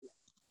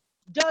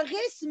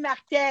Doris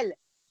Martel,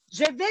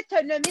 je vais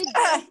te nommer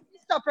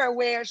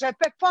Tupperware. Je ne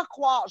peux pas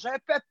croire. Je ne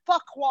peux pas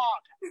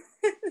croire.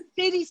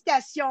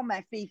 Félicitations,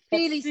 ma fille.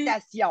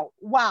 Félicitations.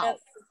 Wow.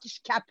 Je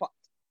capote.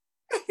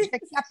 Je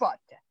capote.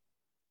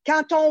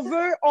 Quand on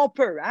veut, on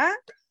peut, hein?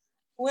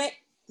 Oui.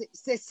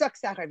 C'est ça que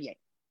ça revient.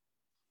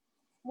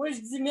 Moi, je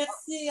dis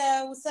merci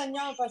au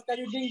Seigneur parce que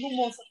les bingos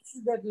m'ont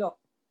sorti de là.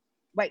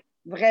 Oui,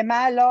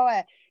 vraiment,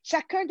 là,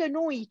 chacun de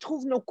nous, il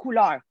trouve nos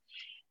couleurs.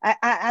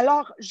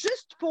 Alors,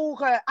 juste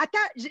pour... attends,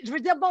 je veux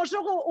dire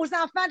bonjour aux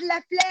enfants de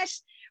la flèche.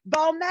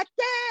 Bon matin!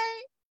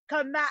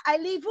 Comment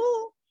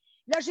allez-vous?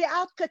 Là, j'ai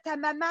hâte que ta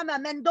maman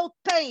m'amène d'autres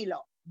pains,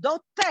 là.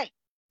 D'autres pains.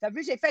 Tu as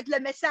vu, j'ai fait le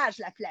message,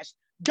 la flèche.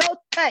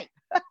 D'autres pains.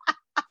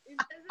 Il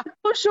faisait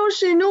trop chaud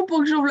chez nous pour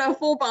que j'ouvre le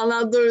four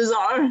pendant 2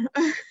 heures.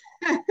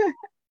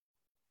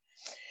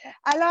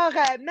 Alors,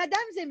 mesdames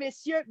et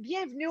messieurs,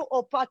 bienvenue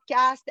au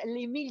podcast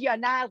Les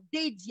millionnaires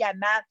des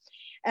diamants.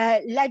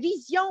 La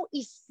vision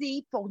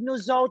ici pour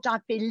nous autres,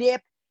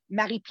 Jean-Philippe,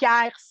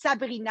 Marie-Pierre,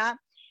 Sabrina,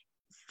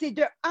 c'est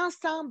de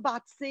ensemble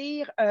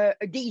bâtir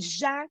des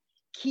gens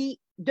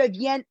qui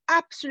deviennent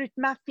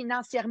absolument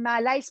financièrement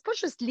à l'aise, pas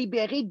juste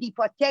libérés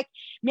d'hypothèques,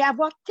 mais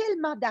avoir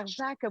tellement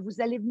d'argent que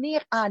vous allez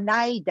venir en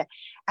aide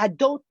à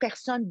d'autres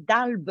personnes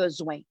dans le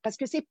besoin. Parce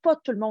que c'est pas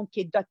tout le monde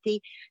qui est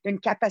doté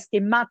d'une capacité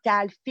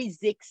mentale,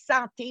 physique,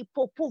 santé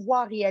pour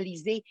pouvoir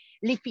réaliser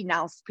les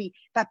finances. Puis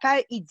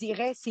papa, il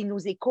dirait, s'il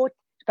nous écoute,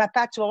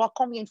 papa, tu vas voir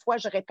combien de fois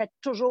je répète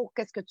toujours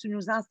qu'est-ce que tu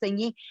nous as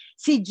enseigné.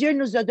 Si Dieu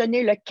nous a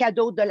donné le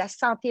cadeau de la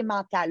santé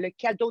mentale, le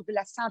cadeau de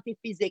la santé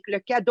physique,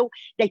 le cadeau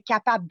d'être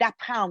capable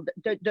d'apprendre,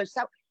 de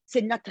ça,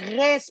 c'est notre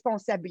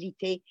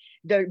responsabilité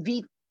de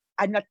vivre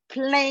à notre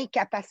pleine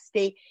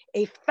capacité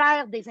et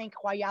faire des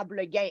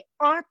incroyables gains.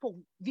 Un, pour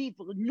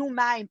vivre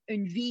nous-mêmes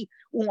une vie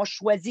où on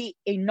choisit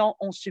et non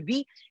on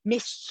subit, mais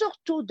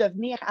surtout de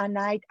venir en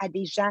aide à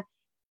des gens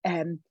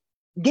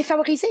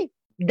défavorisés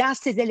dans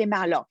ces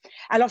éléments-là.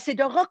 Alors, c'est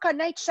de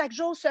reconnaître chaque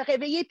jour, se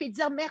réveiller et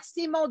dire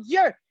merci, mon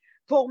Dieu,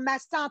 pour ma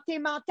santé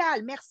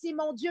mentale. Merci,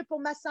 mon Dieu, pour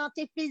ma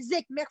santé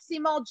physique. Merci,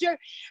 mon Dieu,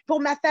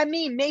 pour ma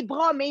famille, mes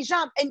bras, mes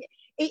jambes.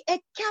 Et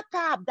être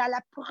capable, dans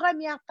la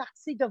première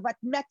partie de votre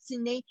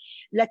matinée,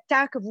 le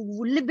temps que vous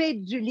vous levez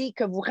du lit,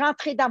 que vous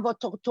rentrez dans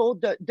votre auto,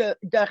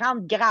 de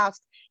rendre grâce,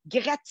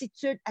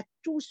 gratitude à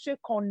tous ceux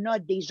qu'on a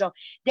déjà,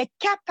 d'être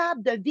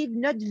capable de vivre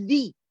notre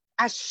vie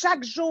à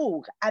chaque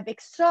jour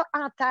avec ça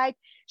en tête,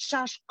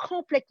 change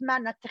complètement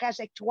notre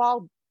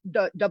trajectoire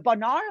de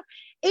bonheur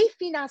et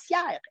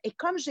financière. Et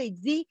comme j'ai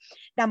dit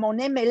dans mon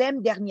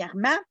MLM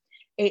dernièrement,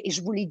 et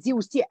je vous l'ai dit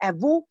aussi à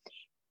vous,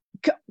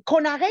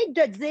 qu'on arrête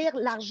de dire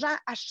l'argent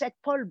n'achète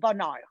pas le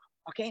bonheur.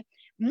 OK?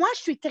 Moi,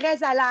 je suis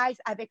très à l'aise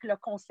avec le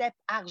concept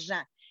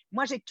argent.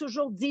 Moi, j'ai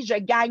toujours dit je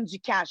gagne du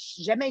cash.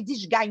 J'ai jamais dit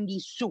je gagne des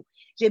sous.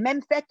 J'ai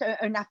même fait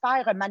une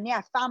affaire un moment donné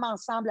à Femmes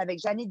ensemble avec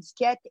Jeanne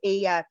Duquette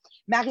et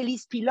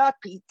Marie-Lise Pilote.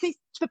 Puis, tu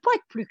peux pas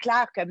être plus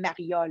clair que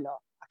Maria, là.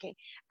 Okay?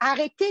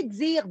 Arrêtez de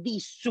dire des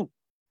sous.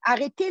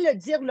 Arrêtez de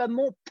dire le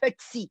mot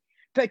petit.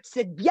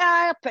 Petite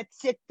bière,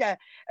 petite,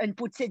 une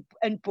petite,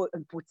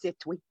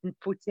 oui, une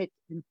petite.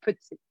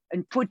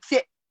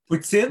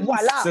 Poutine,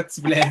 voilà. C'est ça que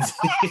tu voulais dire.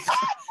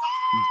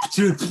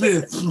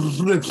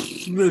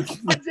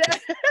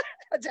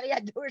 On dirait, il y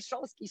a deux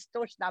choses qui se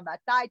touchent dans ma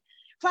tête.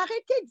 Il faut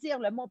arrêter de dire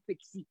le mot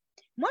petit.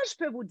 Moi, je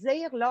peux vous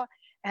dire, là,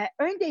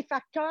 un des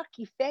facteurs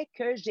qui fait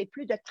que j'ai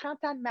plus de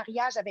 30 ans de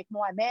mariage avec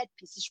Mohamed,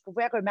 puis si je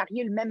pouvais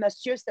remarier le même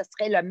monsieur, ce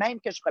serait le même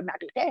que je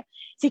remarierais,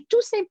 c'est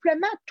tout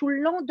simplement tout le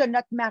long de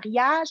notre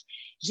mariage,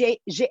 j'ai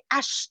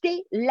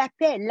acheté la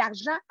paix.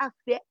 L'argent a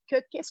fait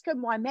que qu'est-ce que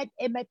Mohamed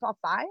aimait pas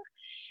faire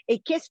et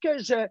qu'est-ce que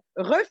je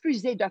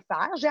refusais de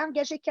faire, j'ai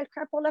engagé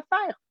quelqu'un pour le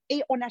faire.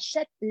 Et on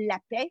achète la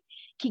paix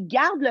qui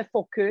garde le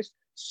focus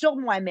sur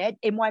Mohamed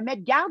et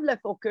Mohamed garde le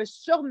focus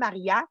sur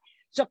Maria,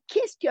 sur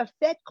qu'est-ce qui a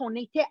fait qu'on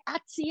était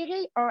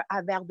attirés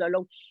un vers de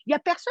l'autre. Il n'y a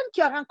personne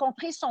qui a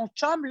rencontré son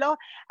chum là,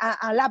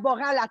 en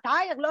laborant la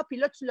terre, là, puis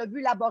là, tu l'as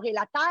vu laborer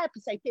la terre,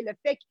 puis ça a été le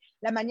fait,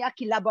 la manière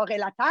qu'il laborait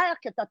la terre,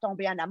 que tu as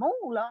tombé en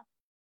amour, là.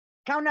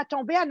 Quand on a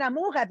tombé en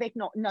amour avec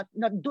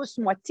notre douce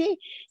moitié,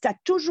 ça a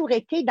toujours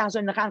été dans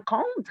une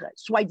rencontre,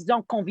 soit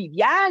disons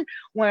conviviale,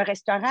 ou un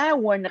restaurant,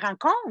 ou une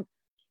rencontre.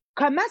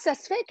 Comment ça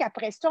se fait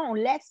qu'après ça, on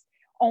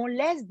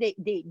laisse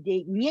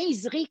des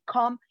niaiseries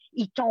comme «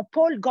 ils tombent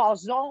pas le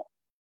gazon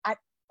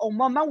au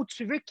moment où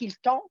tu veux qu'il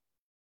tombe »,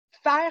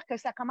 faire que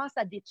ça commence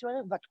à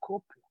détruire votre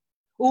couple.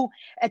 Ou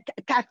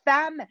ta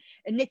femme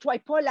ne nettoie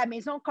pas la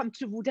maison comme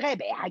tu voudrais.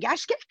 Bien,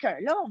 engage quelqu'un,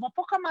 là. On ne va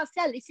pas commencer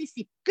à laisser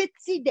ces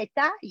petits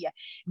détails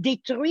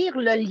détruire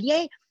le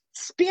lien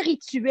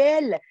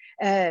spirituel,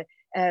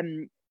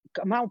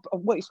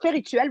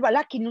 spirituel,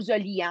 voilà, qui nous a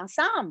liés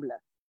ensemble.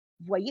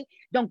 Vous voyez?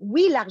 Donc,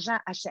 oui, l'argent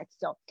achète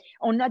ça.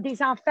 On a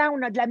des enfants,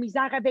 on a de la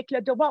misère avec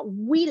le devoir.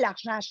 Oui,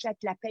 l'argent achète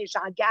la paix.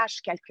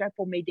 J'engage quelqu'un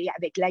pour m'aider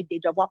avec l'aide des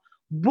devoirs,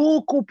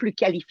 beaucoup plus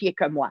qualifié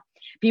que moi.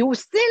 Puis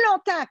aussi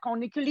longtemps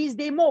qu'on utilise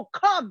des mots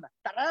comme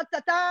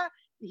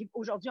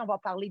aujourd'hui, on va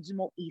parler du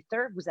mot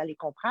ether, vous allez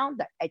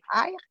comprendre, être.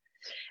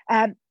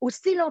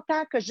 Aussi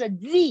longtemps que je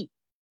dis,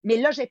 mais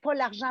là, je n'ai pas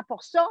l'argent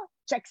pour ça,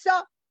 check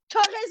ça, t'as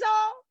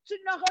raison, tu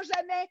ne l'auras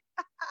jamais.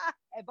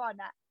 Elle est bonne,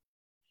 hein?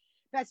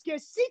 Parce que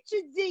si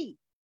tu dis,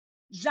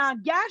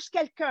 j'engage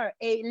quelqu'un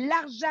et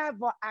l'argent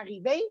va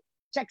arriver,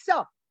 check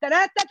ça.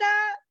 Ta-da-ta-ta!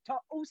 T'as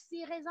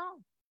aussi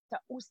raison. T'as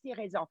aussi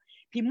raison.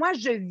 Puis moi,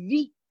 je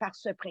vis par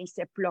ce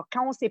principe-là.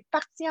 Quand on s'est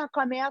parti en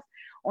commerce,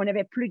 on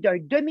avait plus d'un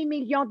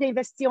demi-million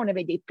d'investis, on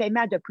avait des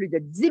paiements de plus de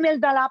 10 000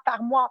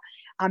 par mois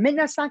en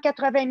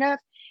 1989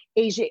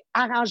 et j'ai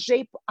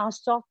arrangé en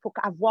sorte pour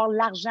avoir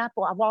l'argent,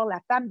 pour avoir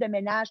la femme de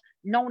ménage.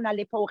 Non, on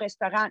n'allait pas au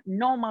restaurant,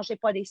 non, on ne mangeait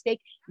pas des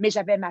steaks, mais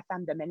j'avais ma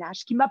femme de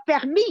ménage qui m'a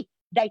permis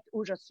d'être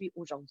où je suis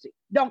aujourd'hui.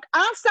 Donc,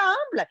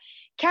 ensemble,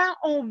 quand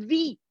on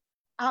vit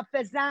en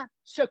faisant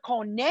ce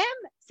qu'on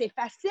aime, c'est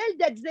facile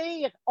de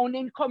dire on est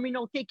une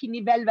communauté qui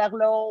nivelle vers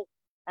le haut.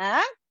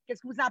 Hein?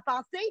 Qu'est-ce que vous en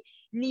pensez?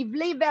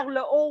 Niveler vers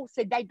le haut,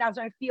 c'est d'être dans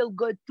un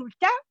feel-good tout le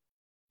temps.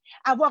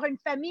 Avoir une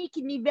famille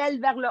qui nivelle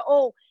vers le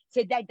haut,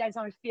 c'est d'être dans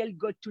un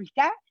feel-good tout le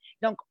temps.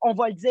 Donc, on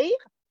va le dire,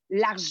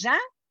 l'argent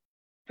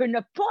peut ne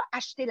pas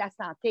acheter la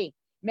santé,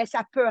 mais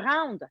ça peut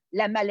rendre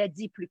la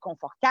maladie plus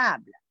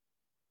confortable.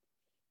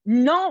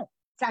 Non,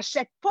 ça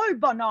n'achète pas le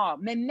bonheur,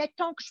 mais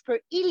mettons que je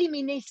peux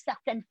éliminer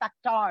certains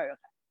facteurs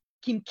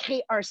qui me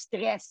créent un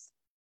stress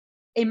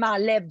et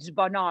m'enlèvent du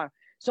bonheur.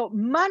 So,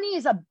 money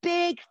is a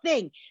big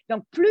thing.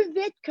 Donc, plus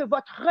vite que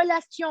votre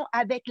relation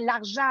avec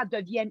l'argent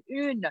devienne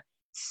une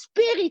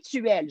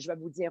spirituelle, je vais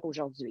vous dire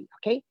aujourd'hui,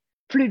 OK?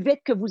 Plus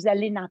vite que vous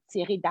allez en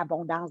tirer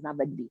d'abondance dans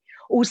votre vie.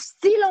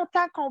 Aussi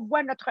longtemps qu'on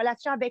voit notre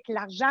relation avec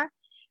l'argent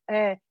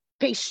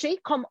péché,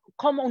 comme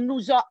on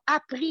nous a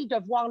appris de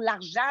voir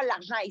l'argent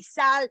est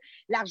sale,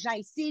 l'argent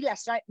ici,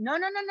 l'argent... Non,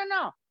 non, non, non,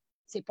 non.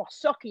 C'est pour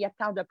ça qu'il y a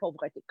tant de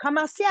pauvreté.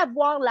 Commencez à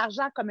voir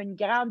l'argent comme une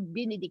grande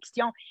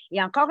bénédiction.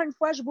 Et encore une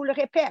fois, je vous le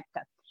répète,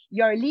 il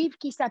y a un livre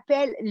qui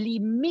s'appelle « Les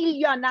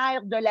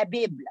millionnaires de la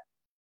Bible ».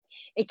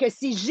 Et que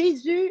si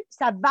Jésus,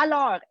 sa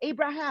valeur,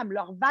 Abraham,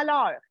 leur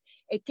valeur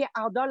était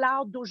en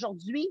dollars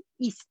d'aujourd'hui,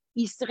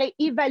 il serait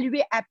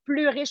évalué à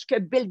plus riche que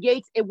Bill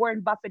Gates et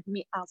Warren Buffett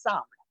mis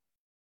ensemble.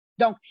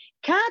 Donc,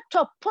 quand tu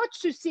n'as pas de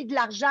souci de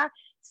l'argent,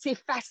 c'est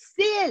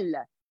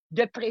facile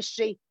de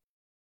prêcher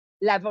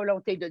la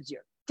volonté de Dieu.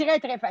 Très,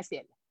 très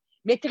facile.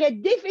 Mais très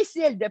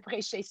difficile de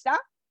prêcher ça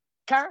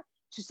quand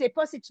tu ne sais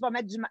pas si tu vas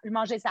mettre du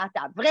manger sur la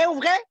table. Vrai ou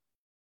vrai?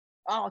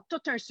 Oh,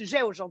 tout un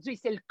sujet aujourd'hui,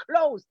 c'est le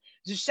close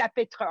du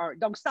chapitre 1.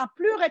 Donc, sans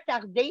plus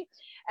retarder,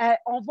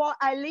 on va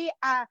aller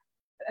à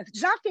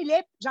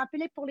Jean-Philippe.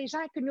 Jean-Philippe, pour les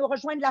gens qui nous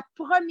rejoignent la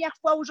première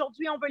fois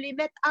aujourd'hui, on veut les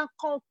mettre en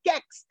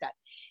contexte.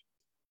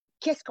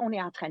 Qu'est-ce qu'on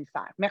est en train de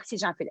faire? Merci,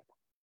 Jean-Philippe.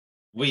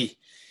 Oui.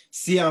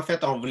 Si en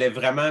fait on voulait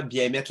vraiment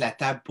bien mettre la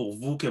table pour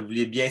vous, que vous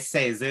voulez bien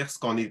saisir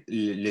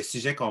le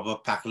sujet qu'on va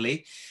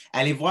parler,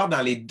 allez voir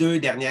dans les 2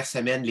 dernières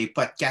semaines les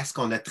podcasts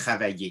qu'on a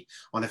travaillés.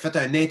 On a fait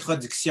une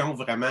introduction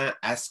vraiment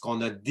à ce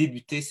qu'on a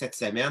débuté cette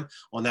semaine.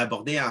 On a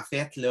abordé en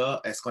fait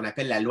là, ce qu'on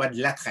appelle la loi de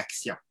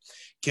l'attraction,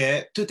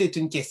 que tout est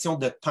une question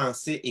de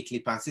pensée et que les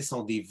pensées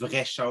sont des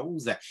vraies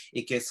choses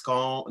et que ce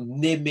qu'on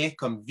émet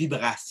comme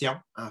vibration,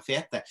 en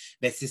fait,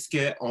 bien, c'est ce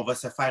qu'on va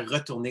se faire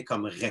retourner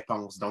comme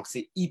réponse. Donc,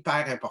 c'est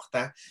hyper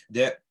important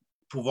de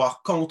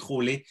pouvoir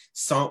contrôler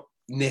son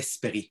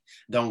esprit.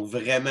 Donc,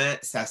 vraiment,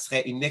 ça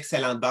serait une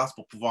excellente base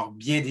pour pouvoir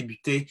bien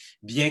débuter,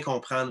 bien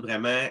comprendre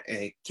vraiment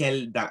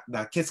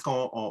dans qu'est-ce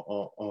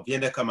qu'on vient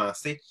de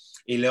commencer.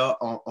 Et là,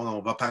 on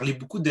va parler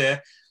beaucoup de,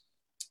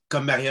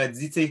 comme Maria a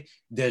dit,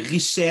 de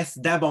richesse,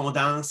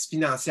 d'abondance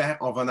financière,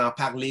 on va en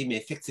parler, mais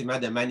effectivement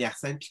de manière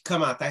simple. Puis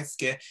comment est-ce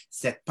que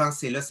cette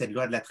pensée-là, cette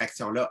loi de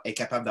l'attraction-là est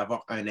capable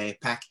d'avoir un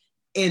impact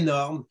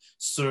énorme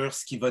sur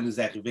ce qui va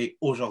nous arriver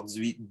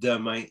aujourd'hui,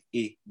 demain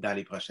et dans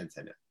les prochaines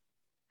semaines.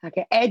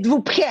 OK.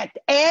 Êtes-vous prête?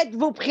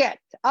 Êtes-vous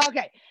prête? OK.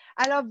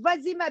 Alors,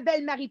 vas-y, ma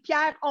belle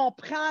Marie-Pierre, on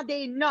prend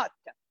des notes.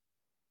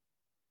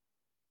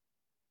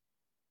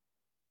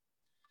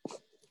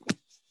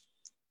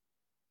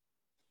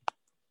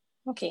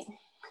 OK.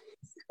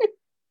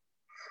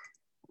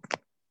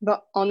 Bon,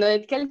 on a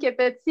quelques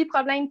petits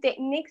problèmes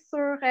techniques sur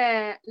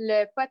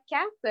le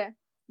podcast.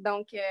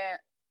 Donc,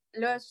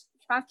 là,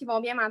 je pense qu'ils vont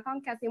bien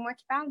m'entendre quand c'est moi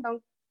qui parle.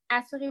 Donc,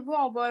 assurez-vous,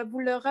 on va vous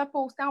le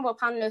reposter. On va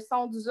prendre le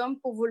son du Zoom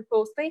pour vous le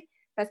poster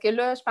parce que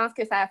là, je pense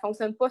que ça ne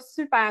fonctionne pas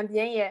super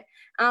bien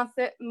en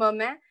ce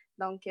moment.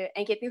 Donc,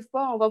 inquiétez-vous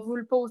pas, on va vous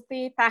le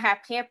poster par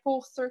après.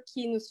 Pour ceux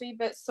qui nous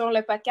suivent sur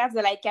le podcast, vous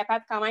allez être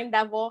capable quand même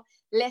d'avoir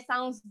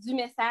l'essence du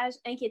message.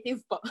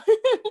 Inquiétez-vous pas.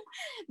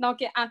 Donc,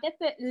 en fait,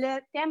 le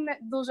thème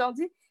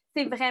d'aujourd'hui,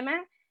 c'est vraiment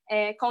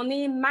qu'on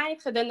est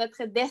maître de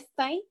notre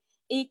destin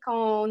et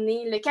qu'on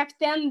est le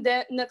capitaine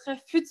de notre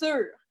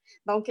futur.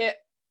 Donc,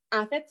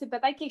 en fait, c'est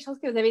peut-être quelque chose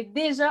que vous avez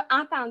déjà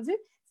entendu,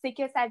 c'est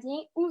que ça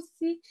vient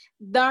aussi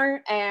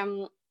d'un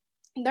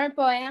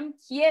poème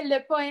qui est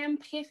le poème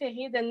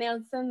préféré de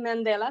Nelson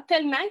Mandela,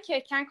 tellement que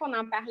quand on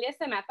en parlait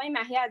ce matin,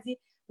 Maria a dit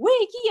 « Oui,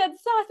 qui a dit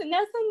ça? C'est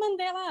Nelson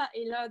Mandela! »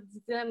 Et là,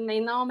 dit « Mais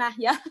non,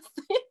 Maria,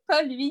 c'est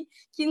pas lui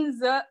qui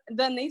nous a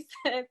donné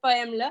ce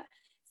poème-là.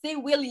 C'est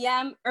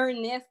William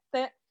Ernest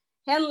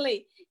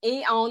Henley. »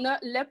 Et on a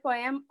le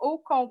poème au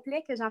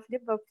complet que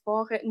Jean-Philippe va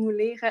pouvoir nous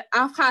lire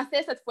en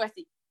français cette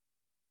fois-ci.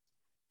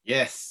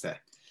 Yes!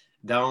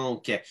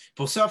 Donc,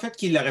 pour ceux en fait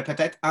qui l'auraient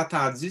peut-être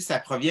entendu, ça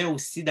provient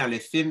aussi dans le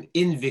film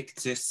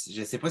Invictus.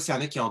 Je ne sais pas s'il y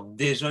en a qui ont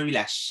déjà eu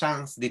la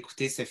chance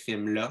d'écouter ce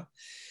film-là.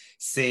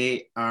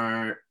 C'est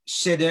un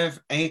chef-d'œuvre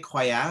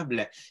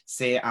incroyable.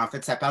 En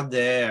fait, ça parle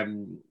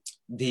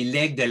des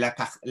legs de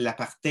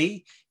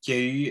l'apartheid qu'il y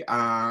a eu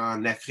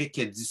en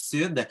Afrique du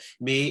Sud,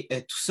 mais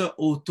tout ça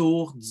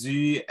autour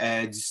du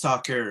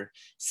soccer.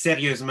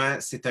 Sérieusement,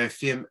 c'est un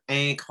film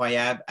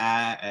incroyable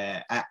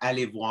à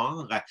aller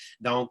voir.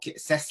 Donc,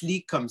 ça se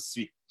lit comme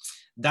suit.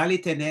 Dans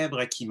les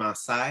ténèbres qui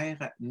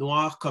m'enserrent,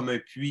 noir comme un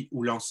puits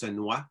où l'on se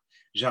noie,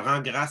 je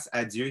rends grâce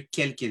à Dieu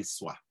quel qu'il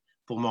soit,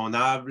 pour mon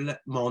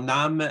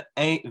âme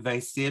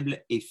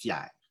invincible et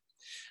fière.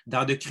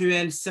 Dans de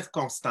cruelles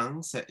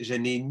circonstances, je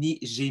n'ai ni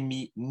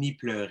gémi ni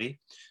pleuré.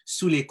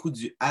 Sous les coups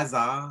du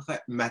hasard,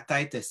 ma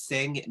tête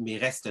saigne mais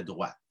reste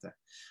droite.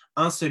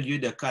 En ce lieu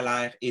de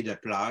colère et de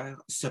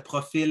pleurs, se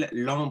profile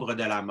l'ombre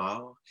de la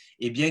mort,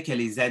 et bien que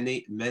les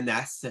années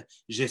menacent,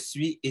 je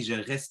suis et je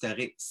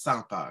resterai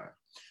sans peur.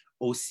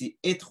 Aussi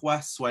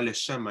étroit soit le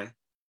chemin,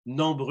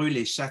 nombreux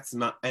les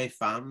châtiments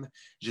infâmes,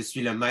 je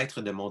suis le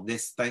maître de mon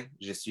destin,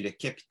 je suis le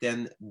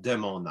capitaine de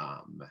mon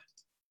âme.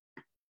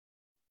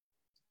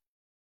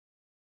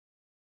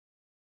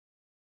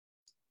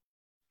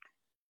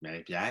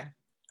 Marie-Pierre?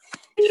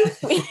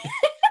 Oui.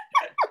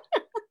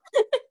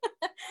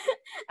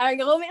 Un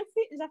gros merci,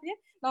 Jean-Pierre.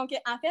 Donc,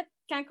 en fait,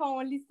 quand on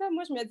lit ça,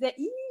 moi, je me disais,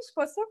 je ne suis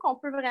pas sûre qu'on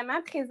peut vraiment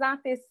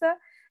présenter ça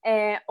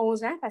aux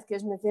gens parce que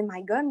je me disais,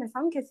 my God, il me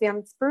semble que c'est un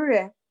petit peu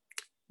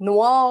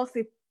noir,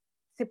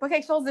 c'est pas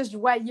quelque chose de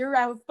joyeux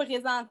à vous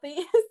présenter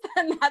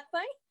ce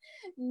matin,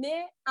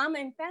 mais en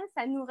même temps,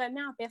 ça nous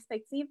remet en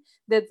perspective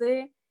de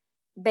dire,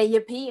 ben, il y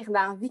a pire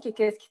dans la vie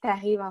que ce qui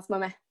t'arrive en ce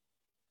moment.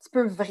 Tu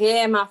peux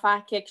vraiment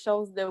faire quelque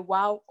chose de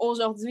wow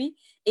aujourd'hui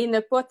et ne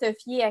pas te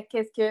fier à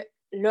qu'est-ce que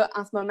là,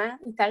 en ce moment,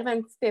 il t'arrive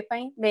un petit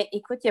pépin, mais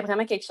écoute, il y a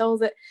vraiment quelque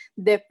chose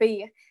de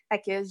pire. Fait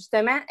que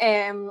justement,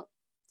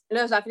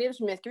 là, Jean-Philippe,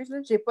 je m'excuse, là,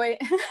 j'ai pas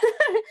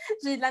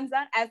j'ai de la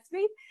misère à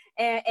suivre.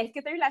 Est-ce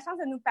que tu as eu la chance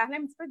de nous parler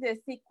un petit peu de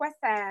c'est quoi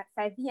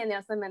sa vie à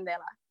Nelson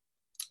Mandela?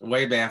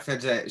 Oui, bien, en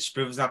fait, je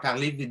peux vous en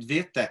parler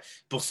vite.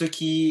 Pour ceux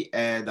qui,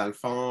 dans le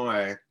fond,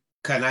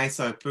 connaissent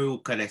un peu ou ne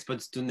connaissent pas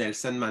du tout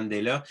Nelson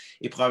Mandela,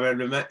 est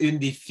probablement une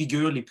des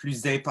figures les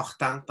plus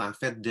importantes, en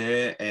fait,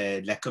 de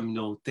la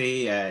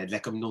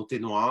communauté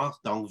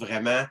noire. Donc,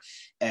 vraiment,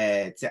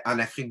 en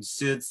Afrique du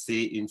Sud,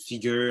 c'est une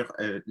figure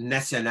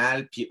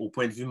nationale, puis au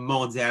point de vue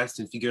mondial,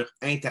 c'est une figure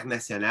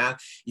internationale.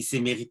 Il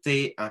s'est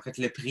mérité, en fait,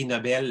 le prix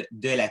Nobel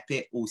de la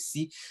paix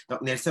aussi.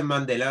 Donc, Nelson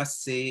Mandela,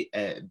 c'est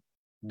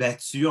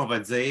battu, on va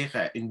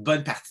dire, une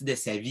bonne partie de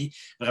sa vie,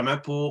 vraiment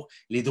pour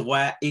les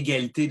droits,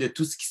 égalité de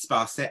tout ce qui se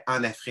passait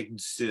en Afrique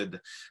du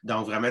Sud.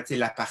 Donc, vraiment, tu sais,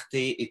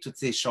 l'apartheid et toutes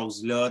ces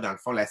choses-là, dans le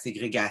fond, la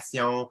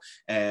ségrégation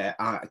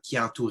qui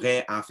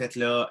entourait, en fait,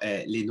 là,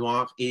 les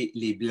Noirs et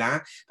les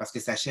Blancs, parce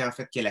que sachez, en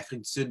fait, que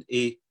l'Afrique du Sud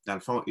est, dans le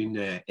fond,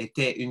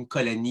 était une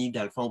colonie,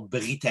 dans le fond,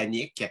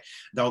 britannique.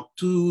 Donc,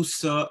 tout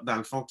ça, dans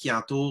le fond, qui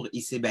entoure,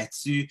 il s'est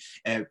battu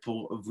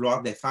pour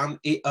vouloir défendre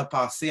et a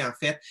passé, en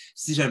fait,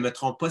 si je ne me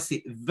trompe pas,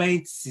 c'est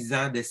 26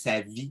 ans de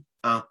sa vie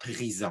en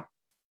prison.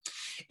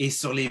 Et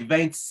sur les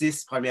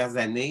 26 premières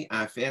années,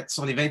 en fait,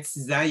 sur les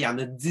 26 ans, il y en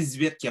a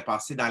 18 qui a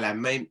passé dans la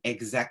même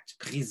exacte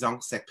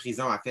prison. Cette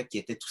prison, en fait, qui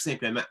était tout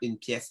simplement une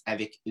pièce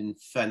avec une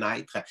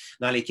fenêtre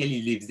dans laquelle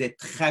il les faisait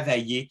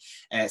travailler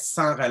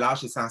sans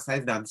relâche et sans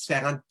cesse dans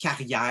différentes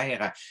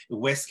carrières.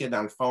 Où est-ce que,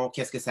 dans le fond,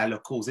 qu'est-ce que ça l'a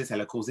causé? Ça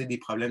l'a causé des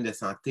problèmes de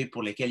santé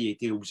pour lesquels il a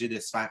été obligé de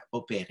se faire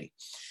opérer.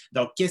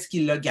 Donc, qu'est-ce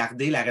qu'il a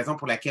gardé? La raison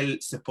pour laquelle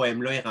ce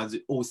poème-là est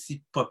rendu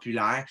aussi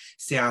populaire,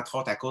 c'est entre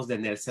autres à cause de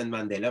Nelson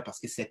Mandela, parce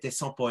que c'était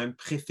son poème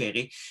préféré.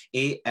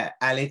 Et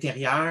à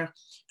l'intérieur,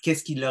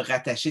 qu'est-ce qui l'a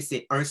rattaché?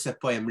 C'est ce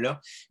poème-là,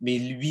 mais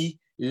lui,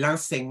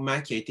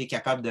 l'enseignement qu'il a été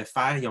capable de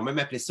faire, ils ont même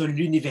appelé ça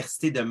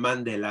l'université de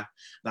Mandela,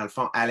 dans le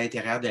fond, à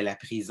l'intérieur de la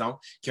prison,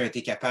 qui ont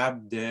été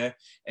capables de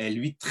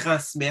lui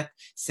transmettre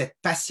cette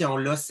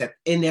passion-là, cette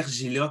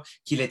énergie-là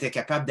qu'il était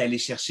capable d'aller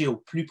chercher au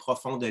plus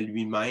profond de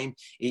lui-même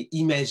et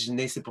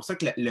imaginer. C'est pour ça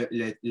que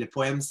le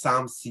poème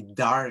semble si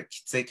dark,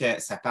 tu sais, que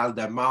ça parle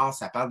de mort,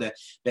 ça parle de...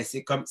 Ben,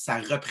 c'est comme ça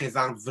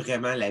représente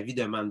vraiment la vie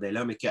de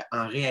Mandela, mais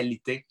qu'en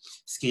réalité,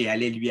 ce qui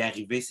allait lui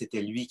arriver,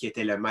 c'était lui qui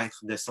était le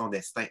maître de son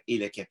destin et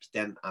le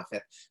capitaine, en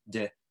fait,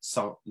 de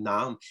son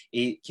âme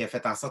et qui a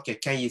fait en sorte que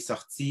quand il est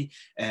sorti,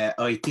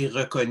 a été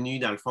reconnu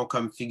dans le fond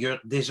comme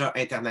figure déjà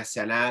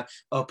internationale,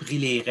 a pris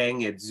les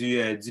règnes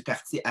du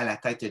parti à la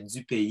tête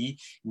du pays,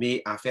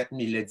 mais en fait,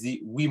 il a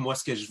dit, oui, moi,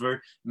 ce que je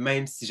veux,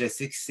 même si je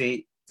sais que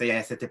c'est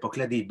à cette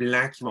époque-là, des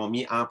Blancs qui m'ont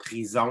mis en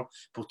prison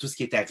pour tout ce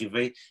qui est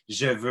arrivé.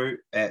 Je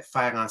veux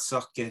faire en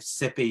sorte que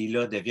ce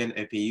pays-là devienne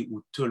un pays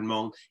où tout le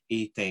monde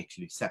est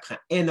inclus. Ça prend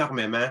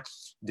énormément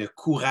de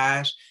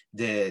courage,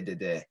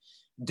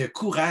 de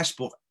courage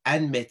pour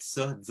admettre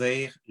ça,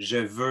 dire « je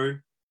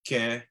veux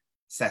que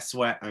ça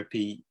soit un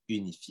pays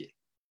unifié ».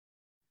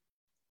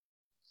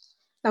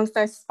 Donc, c'est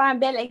un super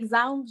bel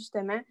exemple,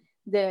 justement,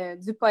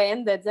 du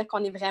poème, de dire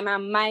qu'on est vraiment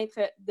maître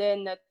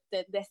de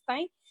notre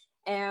destin.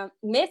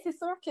 Mais c'est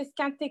sûr que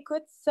quand tu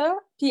écoutes ça,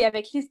 puis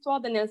avec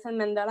l'histoire de Nelson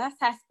Mandela,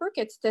 ça se peut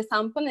que tu te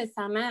sentes pas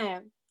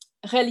nécessairement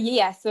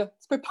relié à ça.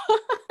 Tu peux pas,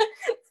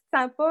 tu te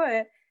sens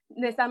pas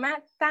nécessairement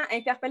tant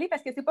interpellé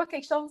parce que c'est pas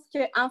quelque chose qui,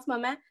 en ce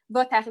moment,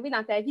 va t'arriver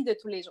dans ta vie de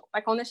tous les jours.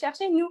 Fait qu'on a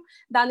cherché, nous,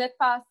 dans notre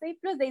passé,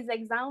 plus des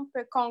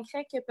exemples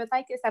concrets que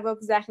peut-être que ça va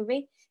vous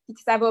arriver, puis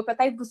que ça va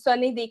peut-être vous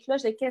sonner des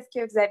cloches de qu'est-ce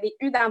que vous avez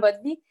eu dans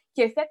votre vie,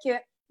 qui a fait que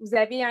vous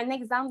avez un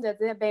exemple de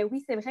dire, ben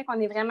oui, c'est vrai qu'on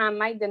est vraiment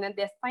maître de notre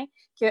destin,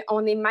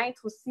 qu'on est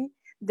maître aussi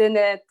de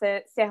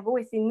notre cerveau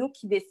et c'est nous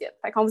qui décident.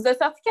 Fait qu'on vous a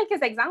sorti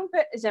quelques exemples.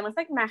 J'aimerais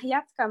ça que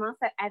Maria, tu commences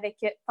avec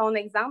ton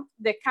exemple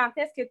de quand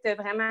est-ce que tu as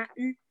vraiment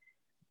eu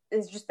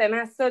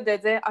justement ça de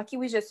dire, OK,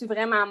 oui, je suis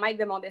vraiment maître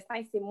de mon destin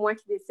et c'est moi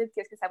qui décide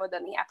qu'est-ce que ça va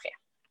donner après.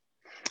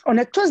 On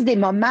a tous des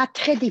moments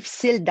très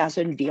difficiles dans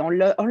une vie. On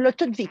l'a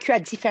tous vécu à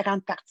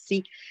différentes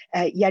parties.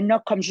 Il y en a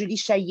comme Julie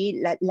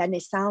Chaillé, la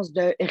naissance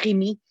de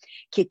Rémi,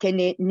 qui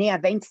était né à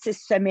 26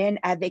 semaines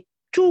avec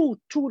tous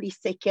les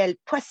séquelles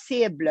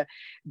possibles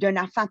d'un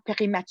enfant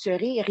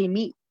prématuré.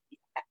 Rémi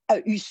a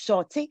eu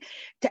ça. Tu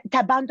sais,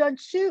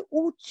 t'abandonnes-tu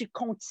ou tu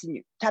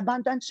continues?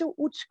 T'abandonnes-tu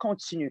ou tu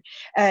continues?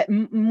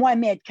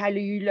 Mohamed, quand il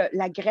a eu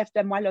la greffe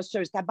de moelle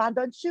osseuse,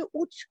 t'abandonnes-tu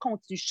ou tu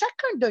continues?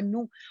 Chacun de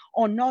nous,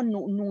 on a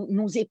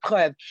nos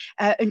épreuves.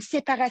 Une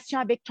séparation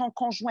avec ton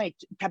conjoint,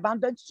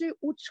 t'abandonnes-tu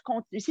ou tu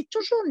continues? C'est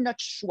toujours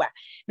notre choix.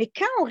 Mais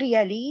quand on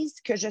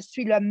réalise que je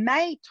suis le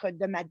maître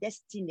de ma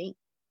destinée,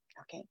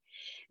 okay,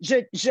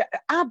 je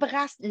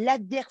embrasse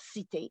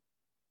l'adversité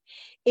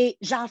et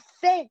j'en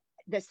fais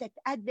de cette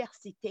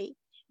adversité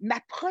ma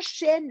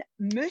prochaine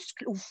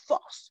muscle ou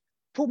force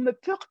pour me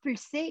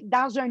propulser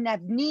dans un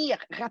avenir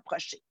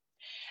rapproché.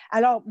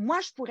 Alors, moi,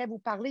 je pourrais vous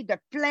parler de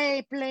plein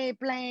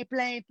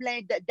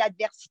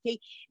d'adversités,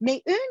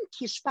 mais une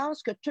qui, je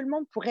pense que tout le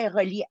monde pourrait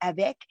relier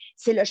avec,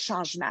 c'est le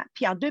changement.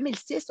 Puis en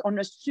 2006, on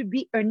a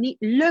subi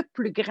le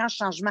plus grand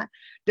changement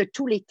de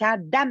tous les temps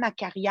dans ma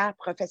carrière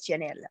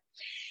professionnelle.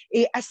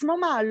 Et à ce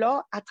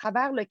moment-là, à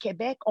travers le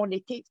Québec, on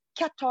était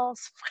 14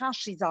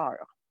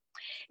 franchiseurs.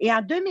 Et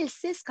en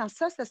 2006, quand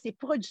ça s'est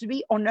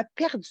produit, on a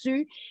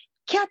perdu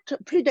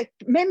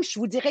même je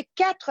vous dirais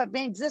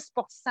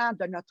 90%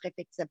 de notre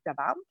effectif de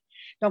vente.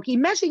 Donc,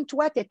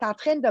 imagine-toi, tu es en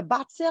train de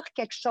bâtir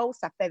quelque chose,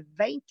 ça fait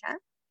 20 ans,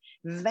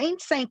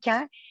 25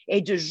 ans,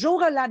 et du jour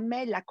au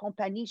lendemain, la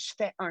compagnie, je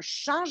fais un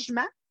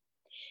changement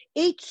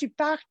et tu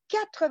perds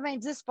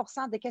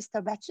 90% de qu'est-ce que tu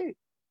as battu.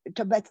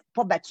 Tu n'as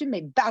pas battu,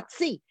 mais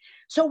bâti.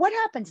 So, what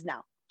happens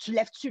now? Tu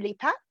lèves-tu les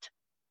pattes?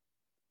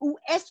 Ou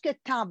est-ce que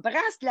tu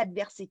embrasses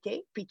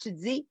l'adversité puis tu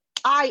dis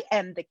 « I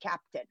am the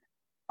captain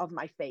of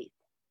my faith ».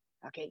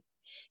 OK?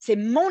 C'est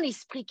mon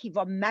esprit qui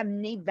va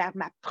m'amener vers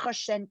ma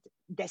prochaine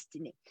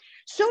destinée.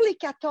 Sur les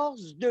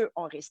 14, 2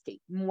 ont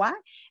resté. Moi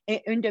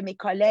et une de mes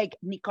collègues,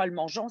 Nicole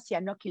Mongeon, s'il y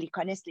en a qui les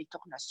connaissent, les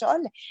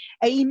tournesols.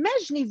 Et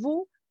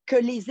imaginez-vous que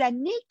les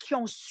années qui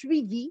ont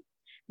suivi,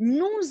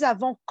 nous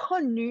avons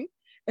connu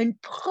une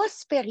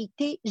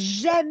prospérité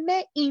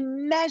jamais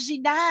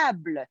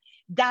imaginable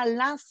dans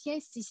l'ancien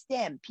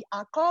système. Puis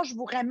encore, je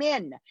vous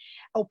ramène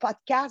au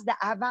podcast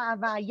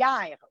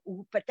d'avant-hier,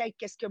 ou peut-être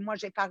qu'est-ce que moi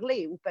j'ai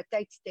parlé, ou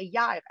peut-être c'était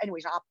hier. Anyway,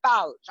 j'en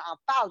parle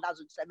dans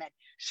une semaine.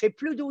 Je ne sais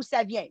plus d'où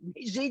ça vient,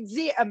 mais j'ai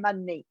dit un moment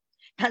donné,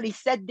 dans les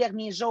 7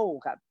 derniers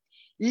jours,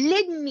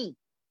 l'ennemi,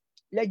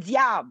 le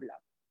diable,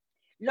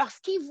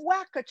 lorsqu'il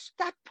voit que tu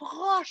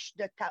t'approches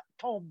de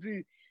ton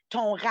but,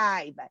 ton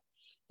rêve,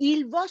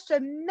 il va se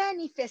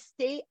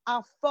manifester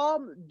en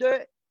forme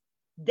de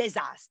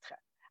désastre,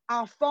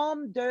 en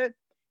forme de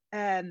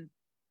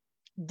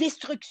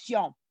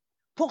destruction,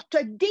 pour te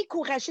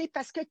décourager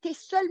parce que tu es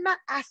seulement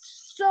à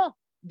ça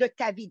de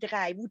ta vie de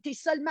rêve ou tu es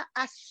seulement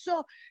à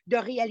ça de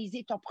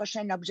réaliser ton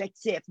prochain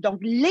objectif. Donc,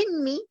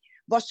 l'ennemi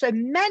va se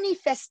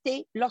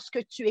manifester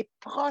lorsque tu es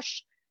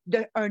proche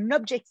d'un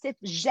objectif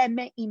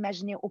jamais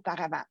imaginé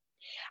auparavant.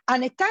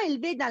 En étant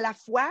élevé dans la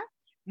foi,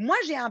 moi,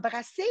 j'ai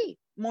embrassé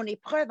mon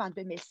épreuve en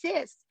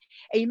 2006.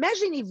 Et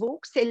imaginez-vous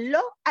que c'est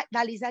là,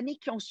 dans les années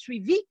qui ont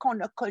suivi, qu'on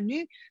a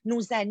connu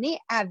nos années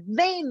à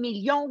 20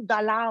 millions de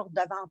dollars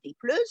de vente et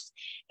plus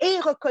et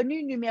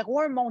reconnu numéro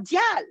 1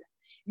 mondial.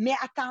 Mais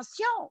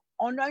attention,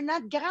 on a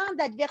une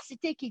grande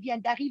adversité qui vient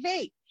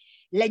d'arriver.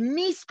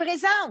 L'ennemi se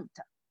présente.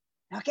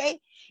 OK?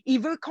 Il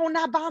veut qu'on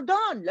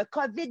abandonne le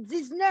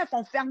COVID-19.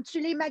 On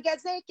ferme-tu les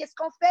magasins? Qu'est-ce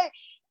qu'on fait?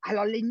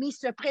 Alors, l'ennemi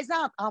se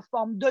présente en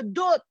forme de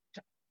doute.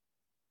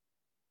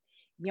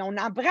 Mais on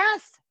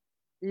embrasse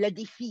le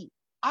défi.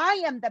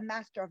 I am the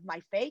master of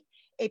my faith.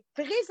 Et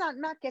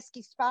présentement, qu'est-ce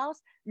qui se passe?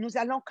 Nous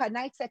allons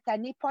connaître cette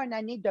année, pas une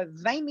année de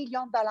 20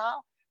 millions de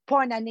dollars,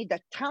 pas une année de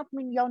 30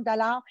 millions de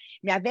dollars,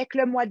 mais avec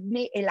le mois de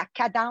mai et la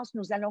cadence,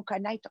 nous allons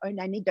connaître une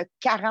année de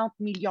 40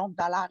 millions de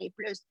dollars et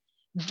plus.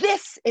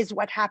 This is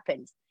what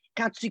happens.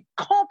 Quand tu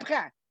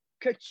comprends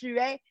que tu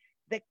es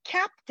the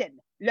captain,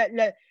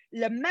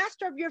 le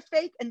master of your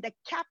faith and the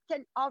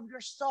captain of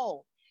your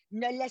soul,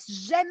 ne laisse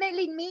jamais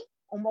l'ennemi,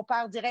 ou mon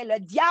père dirait le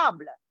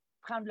diable,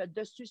 prendre le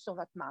dessus sur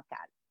votre mental.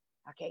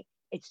 OK?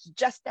 It's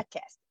just a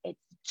test.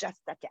 It's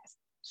just a test.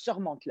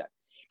 Surmonte-le.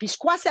 Puis je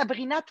crois,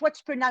 Sabrina, toi,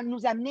 tu peux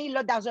nous amener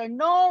là, dans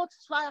une autre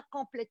sphère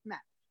complètement.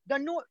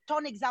 Donne-nous ton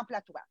exemple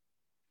à toi.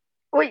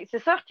 Oui,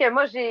 c'est sûr que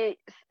moi, j'ai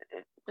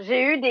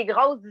eu des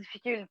grosses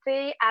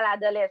difficultés à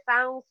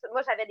l'adolescence.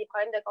 Moi, j'avais des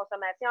problèmes de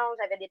consommation,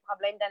 j'avais des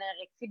problèmes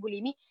d'anorexie,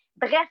 boulimie.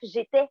 Bref,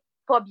 j'étais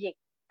pas bien.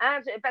 Hein?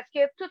 Parce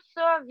que tout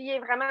ça vient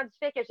vraiment du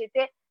fait que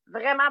j'étais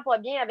vraiment pas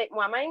bien avec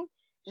moi-même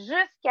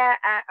jusqu'à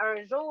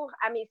un jour,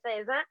 à mes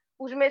 16 ans,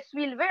 où je me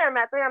suis levée un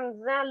matin en me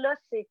disant, là,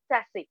 c'est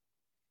assez.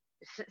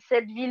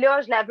 Cette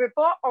vie-là, je la veux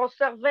pas. On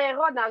se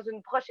reverra dans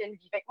une prochaine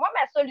vie. Fait que moi,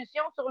 ma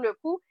solution sur le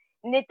coup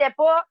n'était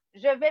pas,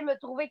 je vais me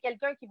trouver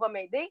quelqu'un qui va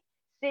m'aider.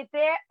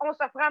 C'était, on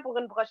se reprend pour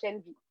une prochaine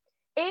vie.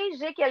 Et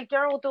j'ai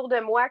quelqu'un autour de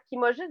moi qui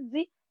m'a juste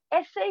dit,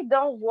 essaye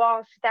donc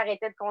voir si tu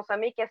arrêtais de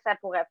consommer, qu'est-ce que ça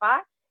pourrait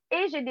faire.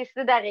 Et j'ai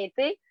décidé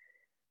d'arrêter.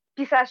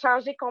 Puis ça a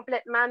changé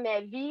complètement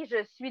ma vie.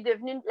 Je suis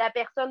devenue la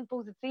personne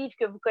positive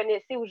que vous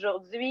connaissez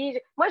aujourd'hui.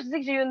 Moi, je dis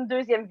que j'ai eu une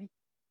deuxième vie.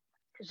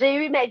 J'ai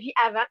eu ma vie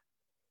avant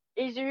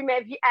et j'ai eu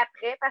ma vie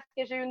après parce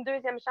que j'ai eu une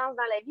deuxième chance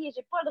dans la vie et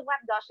j'ai pas le droit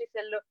de gâcher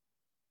celle-là.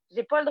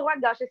 J'ai pas le droit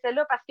de gâcher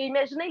celle-là parce que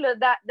imaginez, là,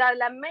 dans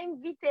la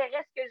même vie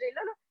terrestre que j'ai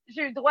là,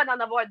 j'ai eu le droit d'en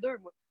avoir deux,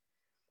 moi.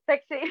 Fait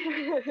que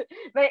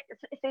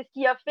c'est ce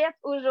qui a fait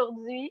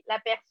aujourd'hui la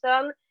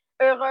personne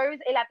heureuse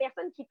et la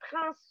personne qui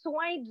prend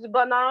soin du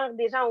bonheur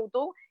des gens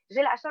autour.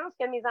 J'ai la chance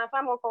que mes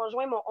enfants, mon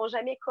conjoint, m'ont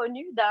jamais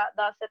connue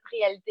dans cette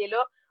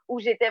réalité-là où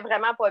j'étais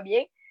vraiment pas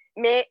bien.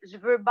 Mais je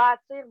veux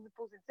bâtir du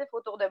positif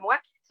autour de moi.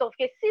 Sauf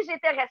que si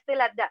j'étais restée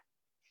là-dedans,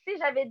 si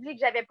j'avais dit que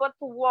j'avais pas de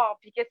pouvoir,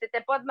 puis que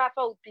c'était pas de ma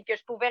faute, puis que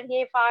je pouvais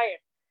rien faire,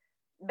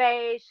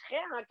 ben je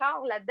serais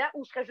encore là-dedans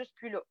ou je serais juste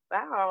plus là.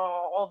 Hein?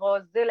 On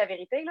va se dire la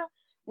vérité, là.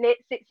 Mais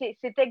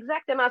c'est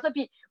exactement ça.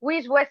 Puis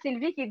oui, je vois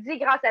Sylvie qui dit,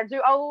 grâce à Dieu,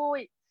 oh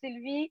oui,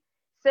 Sylvie,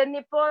 ce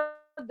n'est pas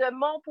de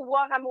mon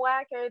pouvoir à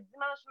moi qu'un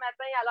dimanche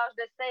matin, à l'âge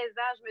de 16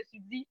 ans, je me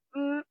suis dit,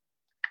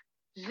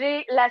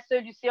 j'ai la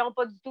solution.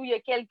 Pas du tout. Il y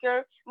a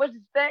quelqu'un. Moi, je dis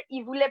tout le temps,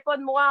 il voulait pas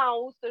de moi en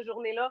haut cette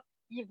journée-là.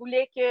 Il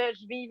voulait que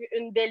je vive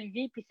une belle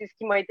vie, puis c'est ce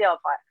qui m'a été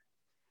offert.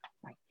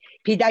 Ouais.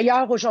 Puis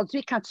d'ailleurs,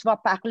 aujourd'hui, quand tu vas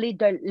parler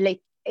de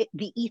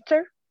the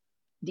ether,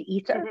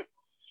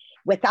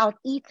 without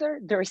ether,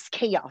 there's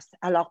chaos.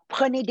 Alors,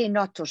 prenez des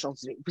notes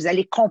aujourd'hui. Vous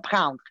allez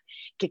comprendre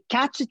que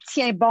quand tu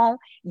tiens bon,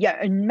 il y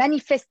a une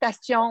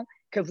manifestation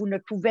que vous ne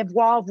pouvez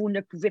voir, vous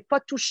ne pouvez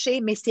pas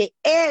toucher, mais c'est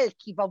elle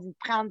qui va vous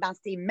prendre dans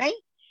ses mains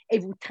et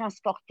vous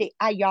transporter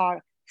ailleurs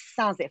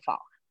sans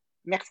effort.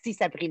 Merci,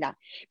 Sabrina.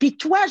 Puis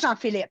toi,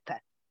 Jean-Philippe.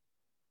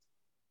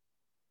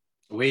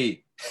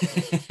 Oui.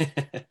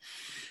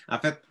 En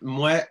fait,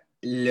 moi,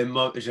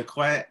 je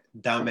crois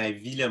dans ma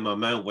vie, le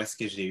moment où est-ce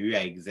que j'ai eu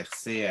à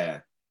exercer,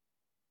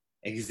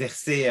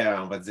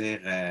 on va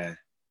dire,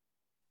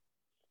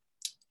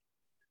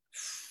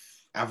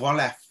 avoir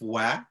la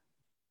foi,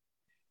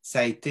 ça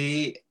a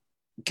été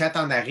quand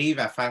on arrive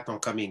à faire ton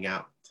coming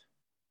out.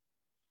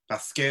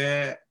 Parce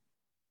que,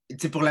 tu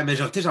sais, pour la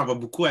majorité, j'en vois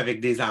beaucoup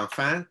avec des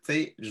enfants. Tu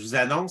sais, je vous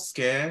annonce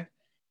que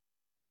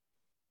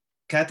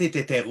quand tu es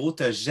hétéro,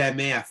 tu n'as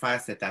jamais à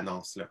faire cette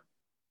annonce-là.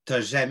 Tu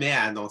n'as jamais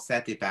à annoncer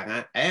à tes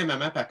parents, hey,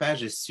 maman, papa,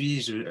 je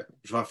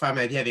vais faire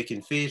ma vie avec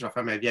une fille, je vais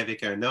faire ma vie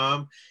avec un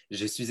homme,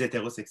 je suis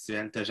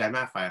hétérosexuel. Tu n'as jamais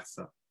à faire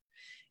ça.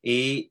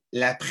 Et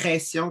la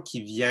pression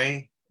qui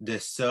vient de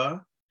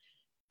ça,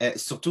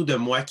 surtout de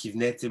moi qui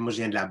venais, tu sais, moi, je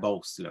viens de la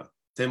Beauce, là.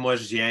 Tu sais, moi,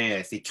 je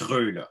viens, c'est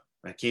creux, là.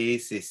 OK?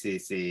 C'est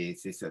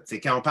ça. Tu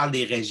sais, quand on parle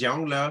des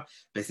régions, là,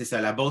 ben c'est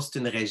ça. La Beauce, c'est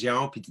une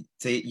région, puis, tu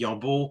sais, ils ont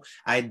beau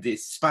être des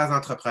super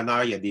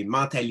entrepreneurs, il y a des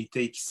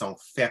mentalités qui sont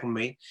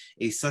fermées,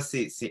 et ça,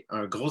 c'est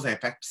un gros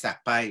impact, puis ça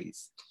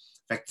pèse.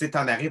 Fait que, tu sais,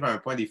 t'en arrives à un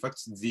point, des fois, que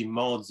tu te dis,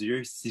 mon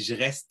Dieu, si je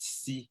reste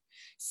ici,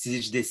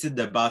 si je décide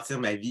de bâtir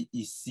ma vie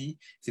ici,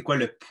 c'est quoi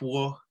le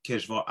poids que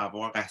je vais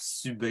avoir à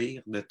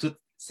subir de toute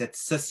cette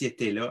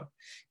société-là,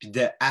 puis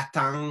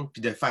d'attendre,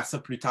 puis de faire ça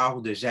plus tard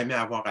ou de jamais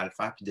avoir à le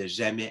faire, puis de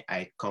jamais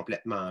être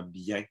complètement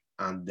bien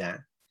en dedans,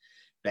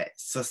 ben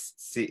ça,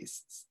 c'est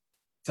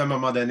à un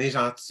moment donné,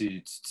 genre,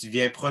 tu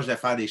viens proche de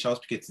faire des choses,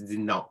 puis que tu dis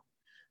non.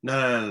 Non,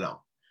 non, non, non.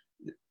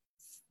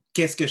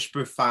 Qu'est-ce que je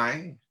peux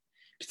faire?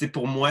 Puis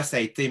pour moi, ça a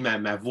été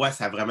ma voie,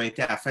 ça a vraiment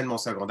été à la fin de mon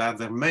secondaire,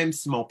 dire même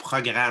si mon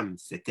programme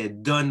s'était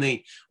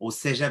donné au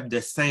cégep de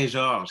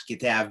Saint-Georges, qui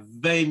était à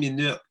 20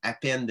 minutes à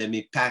peine de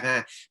mes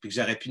parents, puis que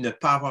j'aurais pu ne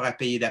pas avoir à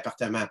payer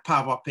d'appartement, pas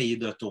avoir payé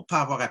d'auto,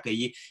 pas avoir à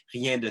payer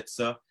rien de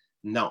ça.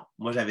 Non,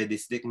 moi, j'avais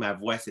décidé que ma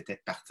voie, c'était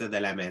de partir de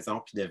la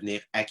maison puis de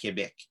venir à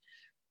Québec,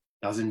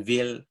 dans une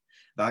ville,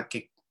 dans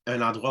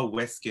un endroit où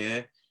est-ce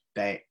que,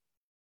 ben,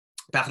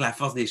 par la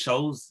force des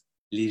choses,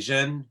 les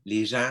jeunes,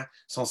 les gens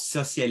sont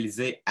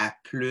socialisés à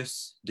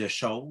plus de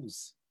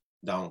choses.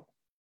 Donc,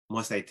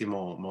 moi, ça a été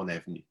mon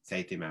avenue. Ça a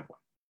été ma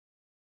voie.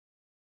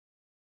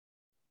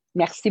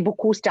 Merci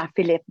beaucoup,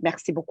 Jean-Philippe.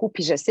 Merci beaucoup.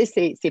 Puis je sais,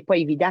 c'est pas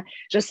évident.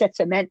 Juste cette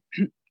semaine,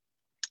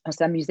 on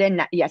s'amusait,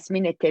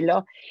 Yasmine était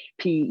là.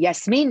 Puis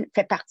Yasmine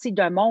fait partie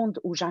d'un monde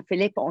où,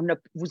 Jean-Philippe,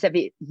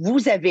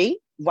 vous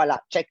avez,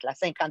 voilà, check la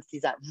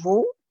 56 ans,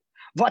 vous,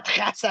 votre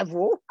race à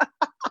vous,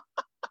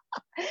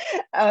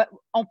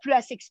 on peut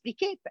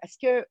s'expliquer parce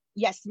que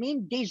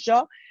Yasmine,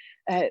 déjà,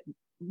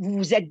 vous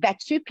vous êtes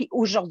battus, puis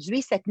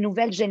aujourd'hui, cette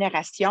nouvelle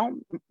génération,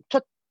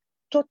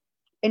 tout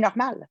est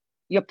normal.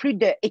 Il n'y a plus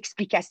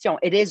d'explication.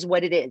 It is what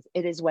it is.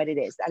 It is what it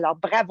is. Alors,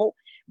 bravo,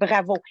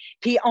 bravo.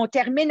 Puis, on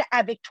termine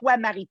avec toi,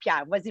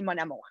 Marie-Pierre. Vas-y, mon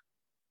amour.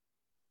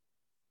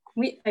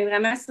 Oui,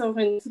 vraiment sur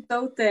une toute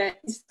autre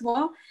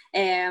histoire.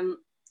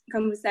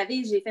 Comme vous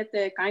savez, j'ai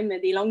fait quand même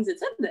des longues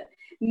études,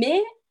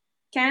 mais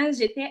quand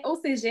j'étais au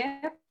cégep,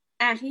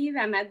 arrive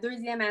à ma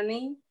 2e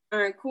année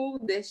un cours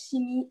de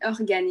chimie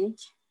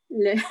organique,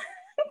 le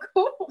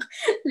cours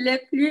le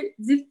plus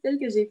difficile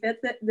que j'ai fait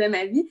de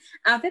ma vie.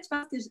 En fait, je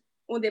pense que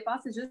au départ,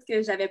 c'est juste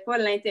que j'avais pas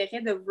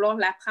l'intérêt de vouloir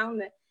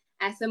l'apprendre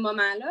à ce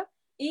moment-là.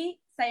 Et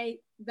ça a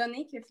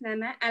donné que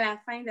finalement, à la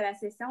fin de la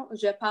session,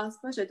 je passe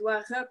pas, je dois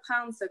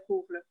reprendre ce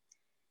cours-là.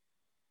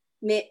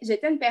 Mais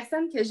j'étais une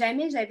personne que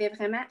jamais j'avais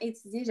vraiment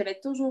étudié. J'avais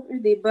toujours eu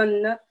des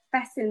bonnes notes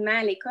facilement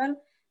à l'école.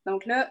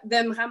 Donc là,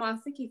 de me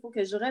ramasser qu'il faut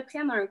que je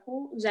reprenne un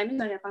cours, jamais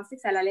j'aurais pensé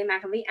que ça allait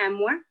m'arriver à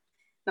moi.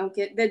 Donc,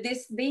 de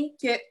décider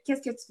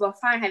qu'est-ce que tu vas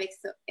faire avec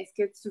ça. Est-ce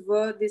que tu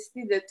vas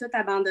décider de tout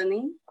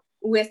abandonner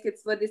ou est-ce que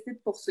tu vas décider de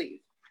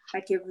poursuivre?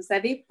 Fait que vous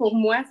savez, pour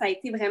moi, ça a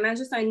été vraiment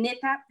juste une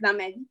étape dans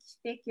ma vie qui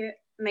fait que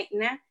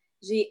maintenant,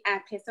 j'ai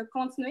après ça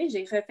continué,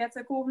 j'ai refait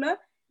ce cours-là,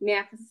 mais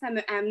après ça, ça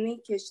m'a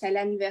amené que je suis allée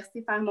à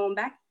l'université faire mon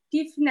bac,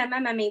 puis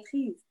finalement ma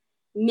maîtrise.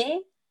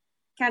 Mais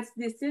quand tu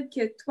décides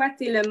que toi,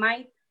 tu es le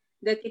maître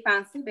de tes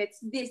pensées, ben,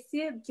 tu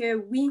décides que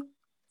oui,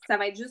 ça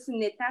va être juste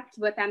une étape qui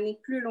va t'amener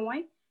plus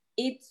loin.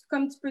 Et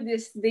comme tu peux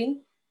décider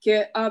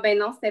que, ben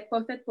non, c'était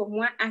pas fait pour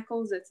moi à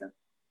cause de ça.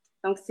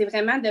 Donc, c'est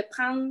vraiment de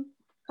prendre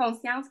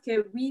conscience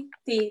que oui,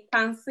 tes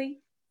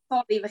pensées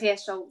sont des vraies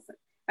choses.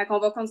 Fait qu'on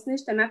va continuer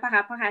justement par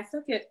rapport à ça,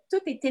 que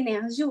tout est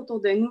énergie autour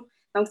de nous.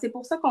 Donc, c'est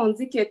pour ça qu'on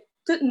dit que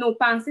toutes nos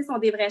pensées sont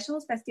des vraies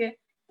choses parce que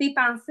tes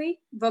pensées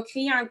vont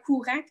créer un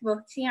courant qui va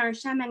créer un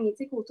champ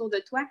magnétique autour de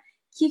toi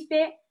qui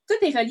fait,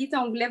 tout est relié.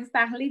 On voulait vous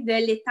parler de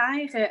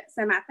l'éther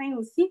ce matin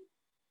aussi,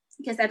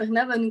 que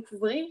Sabrina va nous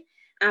couvrir.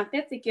 En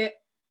fait, c'est que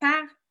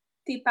par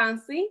tes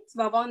pensées, tu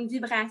vas avoir une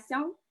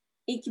vibration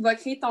et qui va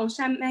créer ton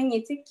champ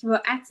magnétique qui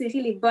va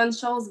attirer les bonnes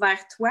choses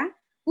vers toi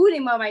ou les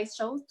mauvaises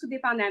choses, tout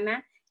dépendamment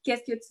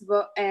qu'est-ce que tu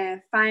vas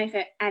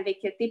faire avec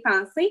tes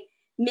pensées.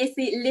 Mais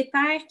c'est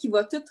l'éther qui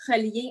va tout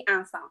relier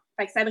ensemble.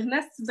 Fait que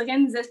Sabrina, si tu voudrais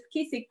nous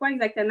expliquer c'est quoi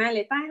exactement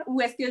l'éther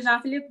ou est-ce que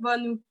Jean-Philippe va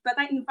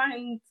peut-être nous faire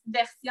une petite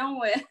version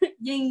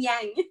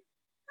yin-yang?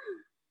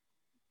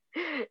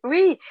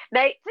 Oui,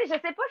 ben, tu sais,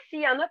 je sais pas s'il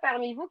y en a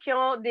parmi vous qui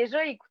ont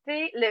déjà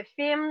écouté le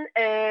film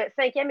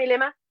Cinquième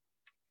élément.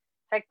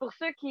 Fait que pour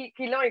ceux qui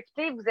l'ont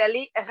écouté, vous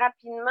allez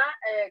rapidement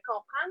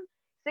comprendre.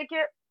 C'est que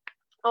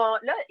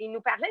là, il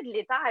nous parlait de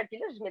l'éther, puis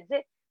là, je me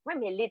disais, oui,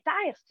 mais l'éther,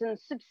 c'est une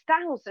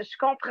substance, je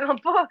comprends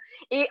pas.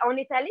 Et on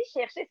est allé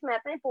chercher ce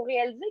matin pour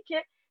réaliser que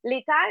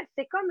l'éther,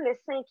 c'est comme le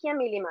 5e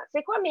élément.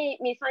 C'est quoi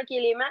mes 5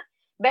 éléments?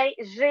 Ben,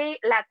 j'ai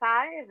la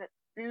terre,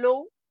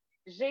 l'eau,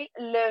 j'ai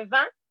le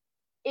vent,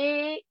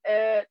 et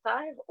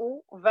terre,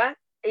 eau, vent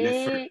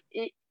et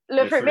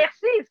le feu.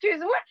 Merci,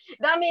 excuse-moi.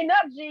 Dans mes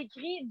notes, j'ai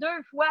écrit 2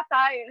 fois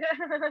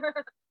terre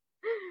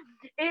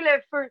et le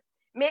feu.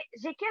 Mais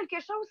j'ai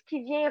quelque chose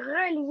qui vient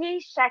relier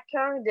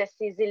chacun de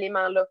ces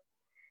éléments-là.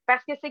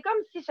 Parce que c'est comme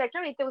si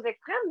chacun était aux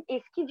extrêmes et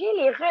ce qui vient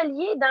les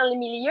relier dans le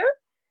milieu,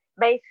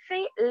 ben,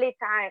 c'est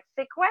l'éther.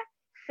 C'est quoi?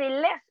 C'est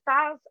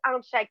l'espace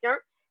entre chacun.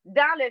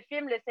 Dans le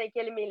film Le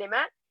 5e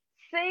élément,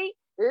 c'est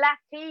la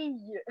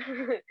fille.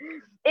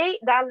 Et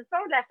dans le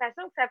fond, de la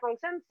façon que ça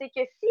fonctionne, c'est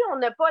que si on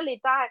n'a pas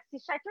l'éther,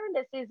 si chacun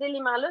de ces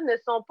éléments-là ne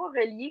sont pas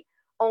reliés,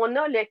 on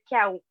a le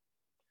chaos.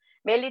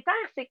 Mais l'éther,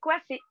 c'est quoi?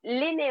 C'est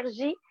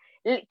l'énergie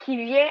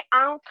qui vient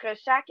entre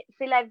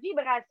c'est la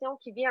vibration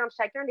qui vient entre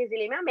chacun des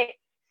éléments, mais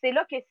c'est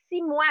là que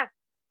si moi,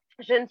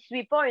 je ne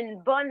suis pas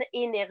une bonne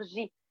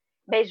énergie,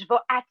 ben, je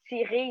vais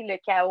attirer le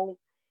chaos.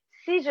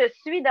 Si je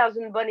suis dans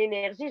une bonne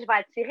énergie, je vais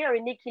attirer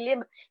un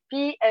équilibre.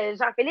 Puis,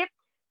 Jean-Philippe,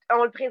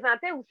 on le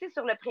présentait aussi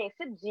sur le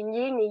principe du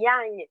yin et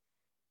yang.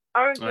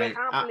 Un vient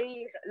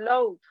remplir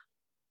l'autre.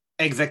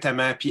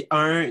 Exactement. Puis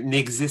un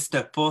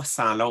n'existe pas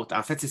sans l'autre.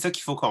 En fait, c'est ça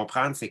qu'il faut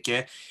comprendre, c'est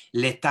que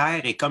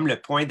l'éther est comme le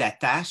point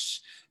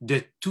d'attache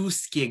de tout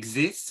ce qui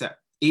existe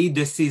et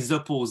de ses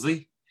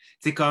opposés.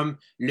 C'est comme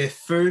le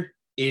feu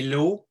et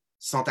l'eau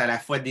sont à la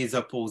fois des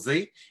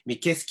opposés, mais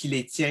qu'est-ce qui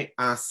les tient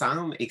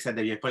ensemble et que ça ne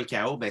devient pas le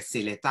chaos? Ben,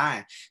 c'est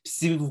l'éther. Puis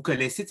si vous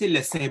connaissez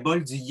le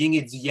symbole du yin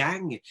et du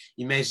yang,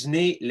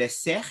 imaginez le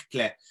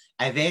cercle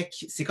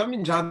avec, c'est comme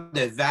une genre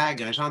de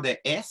vague, un genre de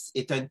S,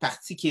 et tu as une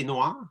partie qui est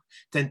noire,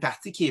 tu as une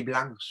partie qui est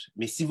blanche.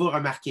 Mais si vous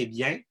remarquez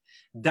bien,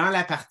 dans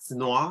la partie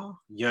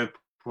noire, il y a un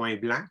point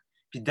blanc,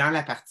 puis dans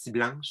la partie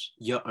blanche,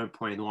 il y a un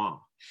point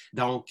noir.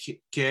 Donc,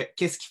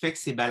 qu'est-ce qui fait que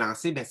c'est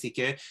balancé? Ben, c'est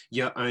qu'il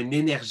y a une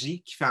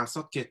énergie qui fait en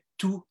sorte que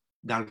tout,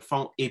 dans le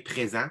fond, est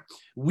présent.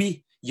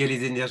 Oui, il y a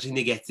les énergies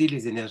négatives,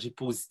 les énergies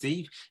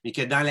positives, mais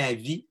que dans la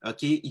vie,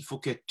 OK, il faut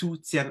que tout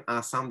tienne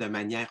ensemble de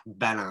manière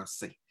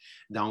balancée.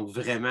 Donc,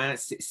 vraiment,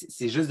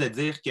 c'est juste de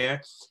dire que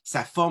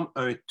ça forme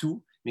un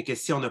tout, mais que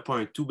si on n'a pas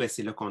un tout, ben,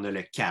 c'est là qu'on a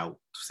le chaos,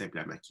 tout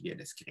simplement, qui vient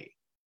de se créer.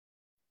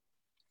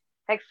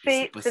 Fait que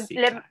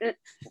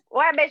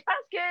ouais, ben, je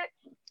pense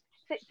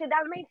que c'est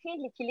dans le maintien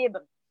de l'équilibre.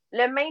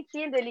 Le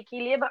maintien de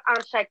l'équilibre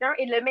entre chacun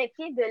et le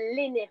maintien de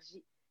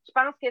l'énergie. Je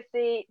pense que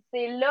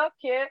c'est là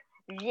que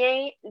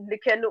vient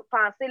que nos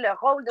pensées, le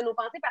rôle de nos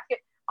pensées, parce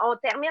qu'on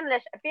termine le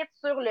chapitre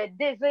sur le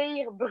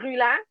désir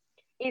brûlant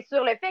et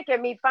sur le fait que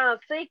mes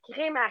pensées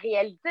créent ma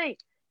réalité.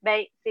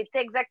 Ben, c'est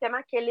exactement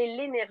quelle est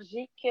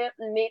l'énergie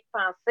que mes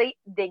pensées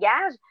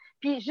dégagent.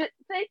 Puis, tu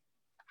sais,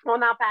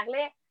 on en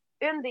parlait,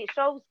 une des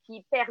choses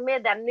qui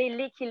permet d'amener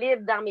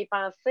l'équilibre dans mes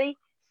pensées,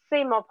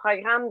 c'est mon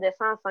programme de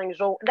 105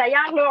 jours.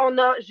 D'ailleurs, là, on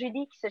a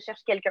Julie qui se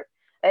cherche quelqu'un.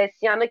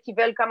 S'il y en a qui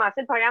veulent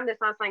commencer le programme de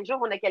 105 jours,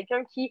 on a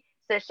quelqu'un qui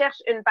se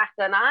cherche une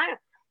partenaire.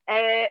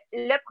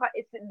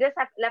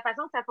 La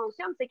façon que ça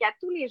fonctionne, c'est qu'à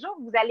tous les jours,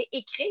 vous allez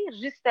écrire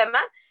justement,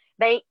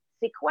 ben,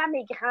 c'est quoi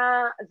mes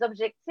grands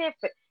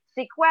objectifs?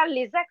 C'est quoi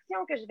les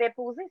actions que je vais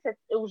poser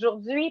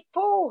aujourd'hui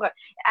pour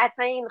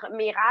atteindre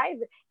mes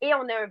rêves? Et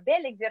on a un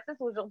bel exercice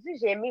aujourd'hui.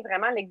 J'ai aimé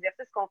vraiment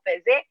l'exercice qu'on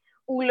faisait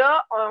où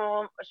là,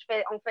 on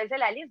faisait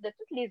la liste de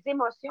toutes les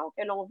émotions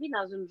que l'on vit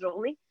dans une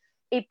journée.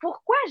 Et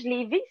pourquoi je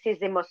les vis,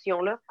 ces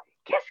émotions-là?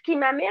 Qu'est-ce qui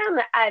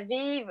m'amène à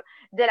vivre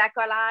de la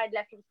colère, de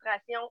la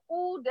frustration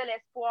ou de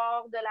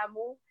l'espoir, de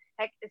l'amour?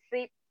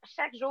 C'est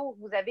chaque jour,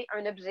 vous avez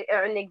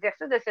un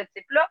exercice de ce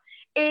type-là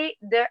et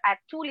à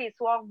tous les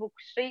soirs, vous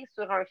couchez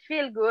sur un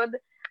feel good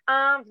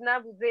en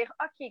venant vous dire,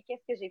 OK,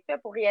 qu'est-ce que j'ai fait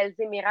pour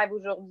réaliser mes rêves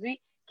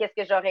aujourd'hui? Qu'est-ce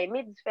que j'aurais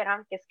aimé différent?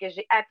 Qu'est-ce que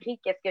j'ai appris?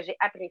 Qu'est-ce que j'ai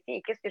apprécié?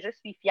 Et qu'est-ce que je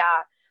suis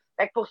fière?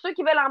 Fait que pour ceux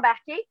qui veulent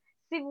embarquer,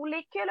 si vous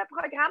voulez que le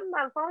programme,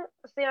 dans le fond,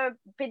 c'est un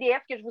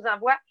PDF que je vous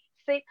envoie,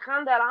 c'est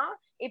 30 $.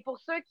 Et pour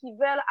ceux qui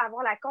veulent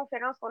avoir la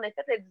conférence qu'on a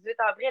faite le 18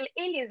 avril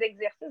et les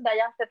exercices,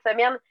 d'ailleurs, cette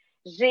semaine,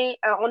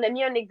 on a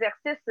mis un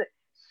exercice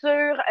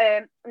sur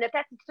notre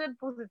attitude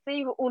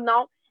positive ou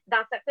non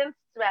dans certaines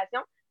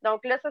situations.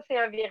 Donc là, ça, c'est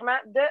un virement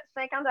de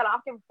 50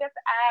 $ que vous faites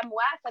à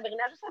moi,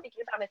 Sabrina, juste à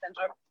m'écrire par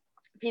Messenger.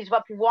 Puis je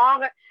vais pouvoir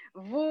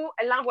vous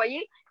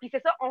l'envoyer. Puis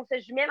c'est ça, on se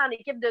jumelle en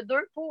équipe de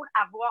 2 pour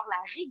avoir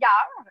la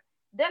rigueur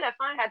de le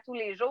faire à tous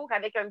les jours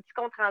avec un petit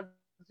compte rendu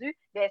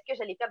de est-ce que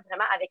je l'ai fait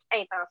vraiment avec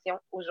intention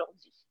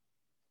aujourd'hui.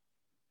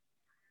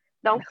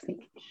 Donc,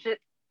 je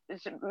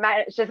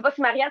ne sais pas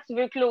si Maria, tu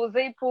veux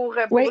closer pour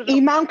oui, aujourd'hui.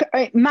 il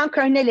manque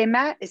un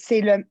élément,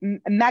 c'est le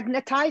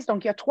magnetize.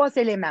 Donc, il y a 3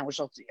 éléments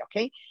aujourd'hui,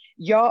 OK?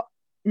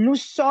 Nous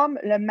sommes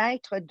le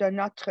maître de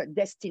notre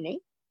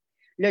destinée.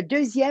 Le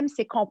deuxième,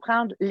 c'est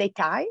comprendre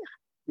l'éther.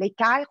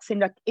 L'éther, c'est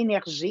notre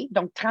énergie.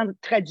 Donc,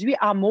 traduit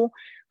en mots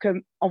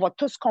qu'on va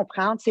tous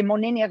comprendre, c'est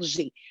mon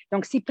énergie.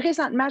 Donc, si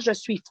présentement, je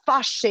suis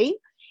fâchée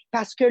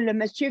parce que le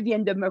monsieur vient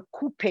de me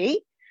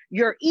couper,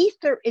 your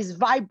ether is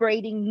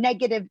vibrating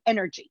negative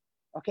energy.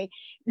 OK?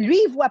 Lui,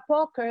 il ne voit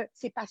pas que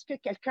c'est parce que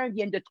quelqu'un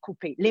vient de te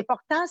couper.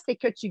 L'important, c'est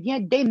que tu viens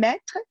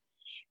d'émettre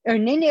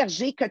une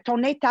énergie, que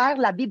ton éther,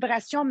 la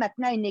vibration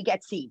maintenant est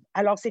négative.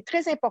 Alors, c'est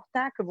très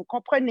important que vous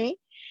compreniez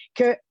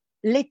que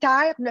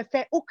l'éther ne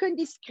fait aucune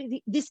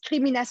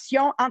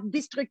discrimination entre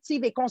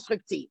destructive et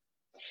constructive.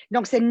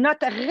 Donc, c'est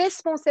notre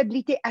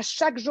responsabilité à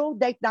chaque jour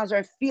d'être dans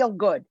un feel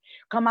good.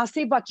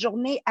 Commencez votre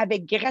journée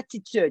avec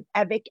gratitude,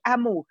 avec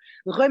amour.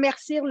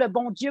 Remercier le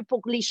bon Dieu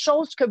pour les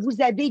choses que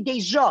vous avez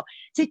déjà.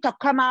 Tu sais, tu as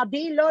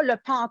commandé là, le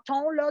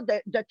ponton là,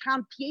 de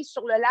 30 pieds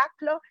sur le lac,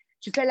 là.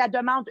 Tu fais la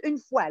demande une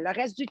fois. Le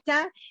reste du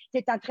temps, tu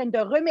es en train de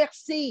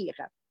remercier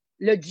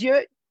le Dieu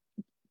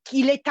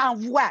qu'il est en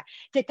voie.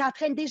 Tu es en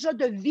train déjà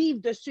de vivre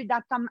dessus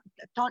dans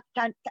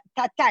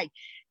ta tête.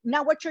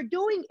 Now, what you're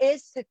doing is,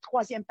 cette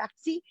troisième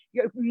partie,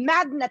 you're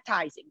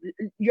magnetizing.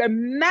 You're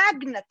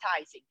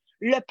magnetizing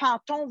le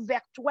ponton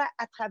vers toi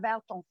à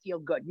travers ton feel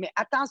good. Mais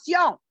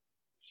attention,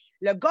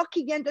 le gars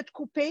qui vient de te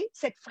couper,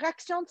 cette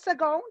fraction de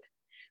seconde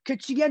que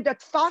tu viens de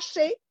te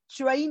fâcher,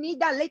 tu as émis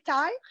dans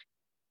l'éther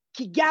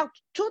qui garde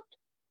tout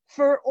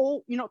feu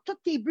haut, tous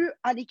tes buts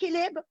en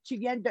équilibre, tu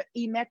viens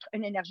d'émettre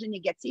une énergie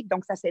négative,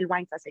 donc ça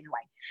s'éloigne, ça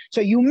s'éloigne. So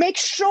you make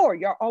sure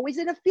you're always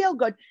in a feel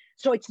good.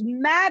 So it's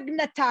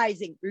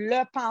magnetizing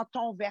le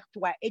ponton vers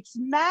toi. It's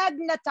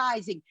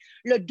magnetizing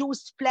le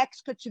 12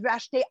 plex que tu veux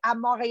acheter à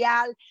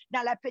Montréal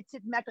dans la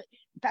petite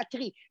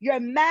patrie. You're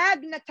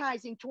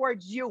magnetizing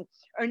towards you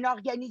une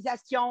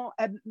organisation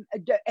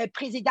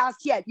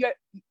présidentielle.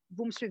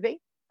 Vous me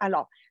suivez?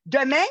 Alors,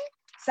 demain,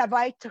 ça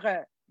va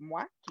être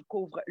moi qui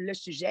couvre le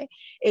sujet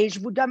et je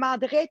vous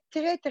demanderai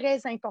très, très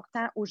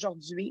important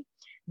aujourd'hui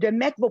de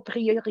mettre vos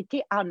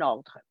priorités en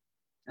ordre.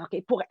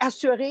 Okay? Pour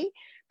assurer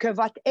que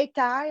votre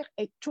éther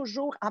est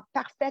toujours en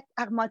parfaite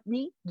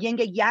harmonie, yin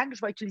et yang, je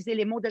vais utiliser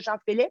les mots de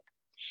Jean-Philippe,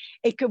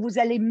 et que vous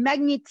allez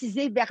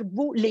magnétiser vers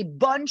vous les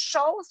bonnes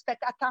choses.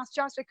 Faites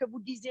attention à ce que vous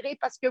désirez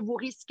parce que vous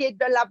risquez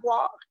de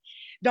l'avoir.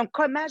 Donc,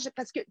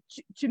 parce que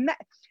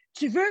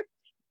tu veux,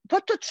 pas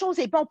toute chose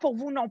est bon pour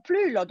vous non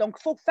plus, là. Donc,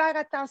 il faut faire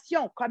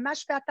attention. Comment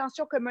je fais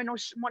attention que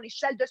mon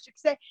échelle de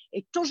succès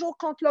est toujours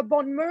contre le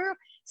bon mur?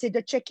 C'est de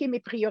checker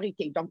mes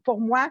priorités. Donc, pour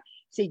moi,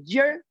 c'est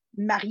Dieu,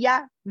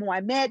 Maria,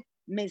 Mohamed,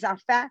 mes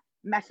enfants,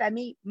 ma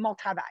famille, mon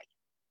travail.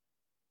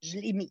 Je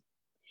l'ai mis.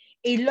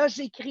 Et là,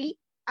 j'écris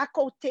à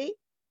côté,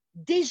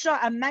 déjà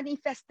en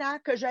manifestant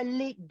que je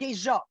l'ai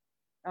déjà.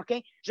 OK?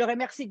 Je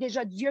remercie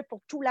déjà Dieu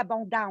pour toute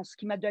l'abondance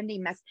qu'il m'a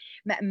donné,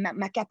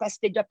 ma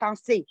capacité de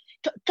penser.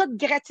 Toute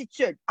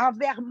gratitude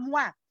envers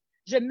moi.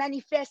 Je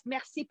manifeste,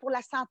 merci pour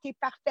la santé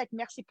parfaite,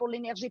 merci pour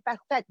l'énergie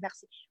parfaite,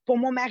 merci pour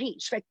mon mari.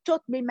 Je fais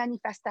toutes mes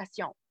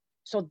manifestations.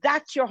 So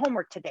that's your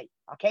homework today,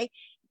 OK?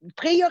 Une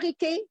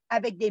priorité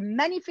avec des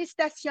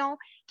manifestations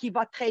qui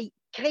vont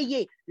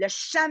créer le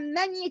champ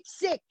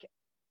magnétique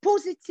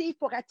positif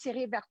pour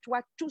attirer vers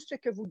toi tout ce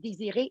que vous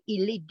désirez.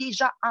 Il est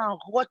déjà en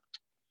route.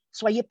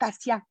 Soyez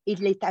patient,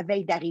 il est à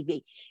veille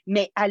d'arriver.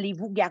 Mais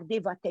allez-vous garder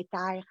votre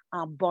éther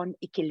en bon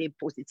équilibre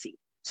positif?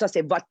 Ça,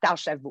 c'est votre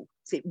tâche à vous.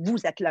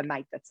 Vous êtes le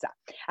maître de ça.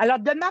 Alors,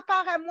 de ma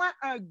part à moi,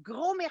 un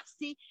gros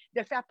merci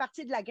de faire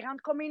partie de la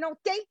grande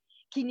communauté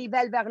qui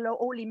nivelle vers le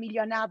haut les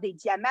millionnaires des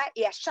diamants.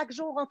 Et à chaque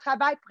jour, on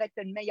travaille pour être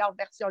une meilleure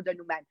version de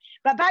nous-mêmes.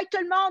 Bye bye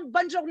tout le monde.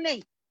 Bonne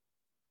journée.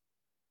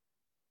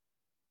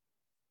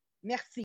 Merci.